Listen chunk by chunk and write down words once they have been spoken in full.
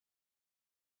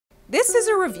This is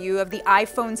a review of the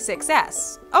iPhone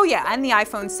 6s. Oh yeah, and the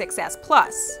iPhone 6s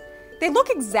Plus. They look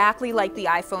exactly like the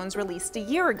iPhones released a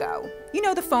year ago. You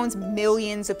know, the phones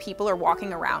millions of people are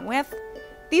walking around with?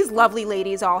 These lovely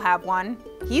ladies all have one.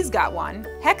 He's got one.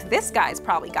 Heck, this guy's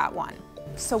probably got one.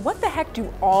 So what the heck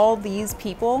do all these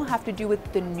people have to do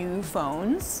with the new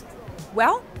phones?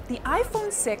 Well, the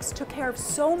iPhone 6 took care of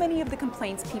so many of the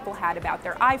complaints people had about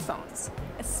their iPhones,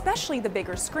 especially the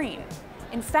bigger screen.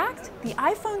 In fact, the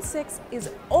iPhone 6 is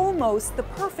almost the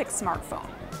perfect smartphone.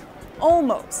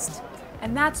 Almost.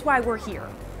 And that's why we're here,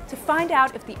 to find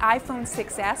out if the iPhone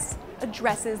 6s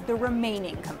addresses the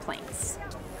remaining complaints.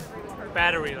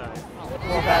 Battery life.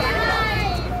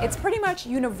 It's pretty much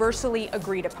universally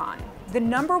agreed upon. The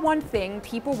 #1 thing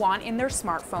people want in their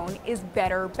smartphone is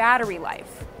better battery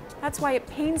life. That's why it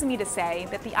pains me to say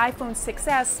that the iPhone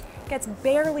 6s gets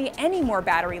barely any more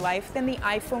battery life than the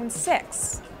iPhone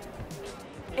 6.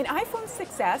 An iPhone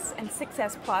 6s and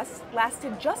 6s Plus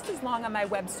lasted just as long on my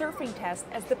web surfing test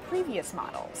as the previous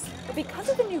models. But because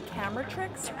of the new camera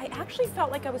tricks, I actually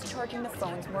felt like I was charging the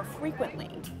phones more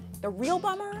frequently. The real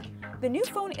bummer? The new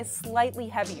phone is slightly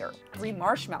heavier, 3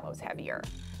 marshmallows heavier.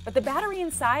 But the battery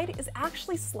inside is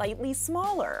actually slightly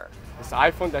smaller. This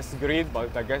iPhone that's great,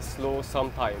 but I guess slow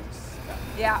sometimes.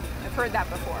 Yeah, I've heard that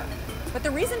before. But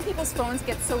the reason people's phones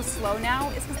get so slow now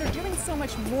is because they're doing so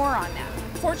much more on them.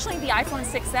 Fortunately, the iPhone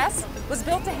 6s was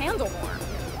built to handle more.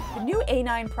 The new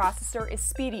A9 processor is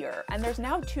speedier, and there's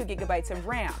now 2 GB of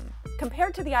RAM.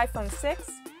 Compared to the iPhone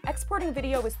 6, exporting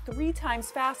video was 3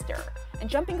 times faster, and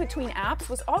jumping between apps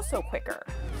was also quicker.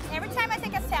 Every time I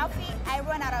take a selfie, I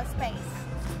run out of space.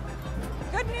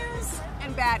 Good news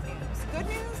and bad news. Good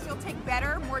news, you'll take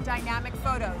better, more dynamic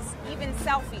photos, even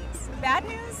selfies. Bad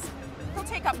news, they'll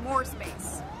take up more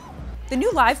space. The new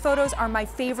live photos are my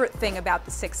favorite thing about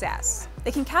the 6s.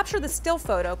 They can capture the still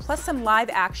photo plus some live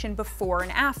action before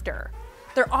and after.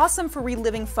 They're awesome for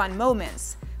reliving fun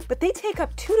moments, but they take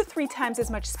up 2 to 3 times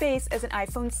as much space as an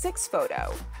iPhone 6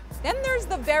 photo. Then there's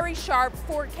the very sharp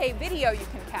 4K video you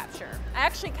can capture. I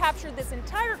actually captured this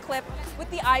entire clip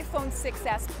with the iPhone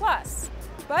 6s Plus.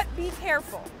 But be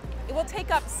careful. It will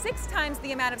take up 6 times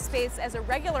the amount of space as a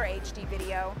regular HD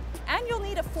video, and you'll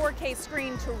need a 4K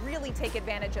screen to really take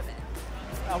advantage of it.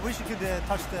 I wish you could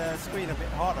touch the screen a bit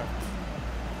harder.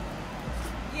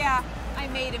 Yeah, I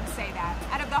made him say that.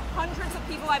 Out of the hundreds of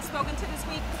people I've spoken to this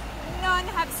week, none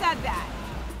have said that.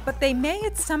 But they may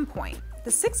at some point.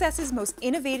 The 6s's most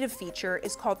innovative feature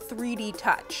is called 3D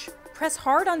Touch. Press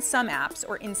hard on some apps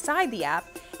or inside the app,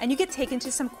 and you get taken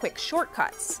to some quick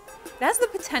shortcuts. It has the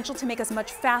potential to make us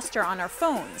much faster on our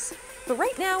phones, but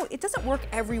right now it doesn't work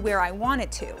everywhere I want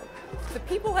it to. The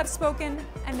people have spoken,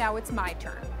 and now it's my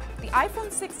turn. The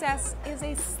iPhone 6s is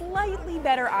a slightly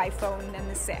better iPhone than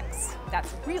the 6. That's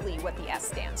really what the S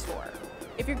stands for.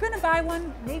 If you're going to buy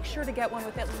one, make sure to get one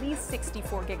with at least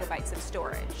 64 GB of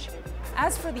storage.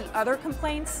 As for the other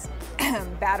complaints,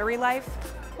 battery life,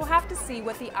 we'll have to see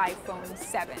what the iPhone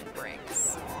 7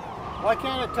 brings. Why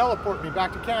can't it teleport me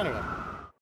back to Canada?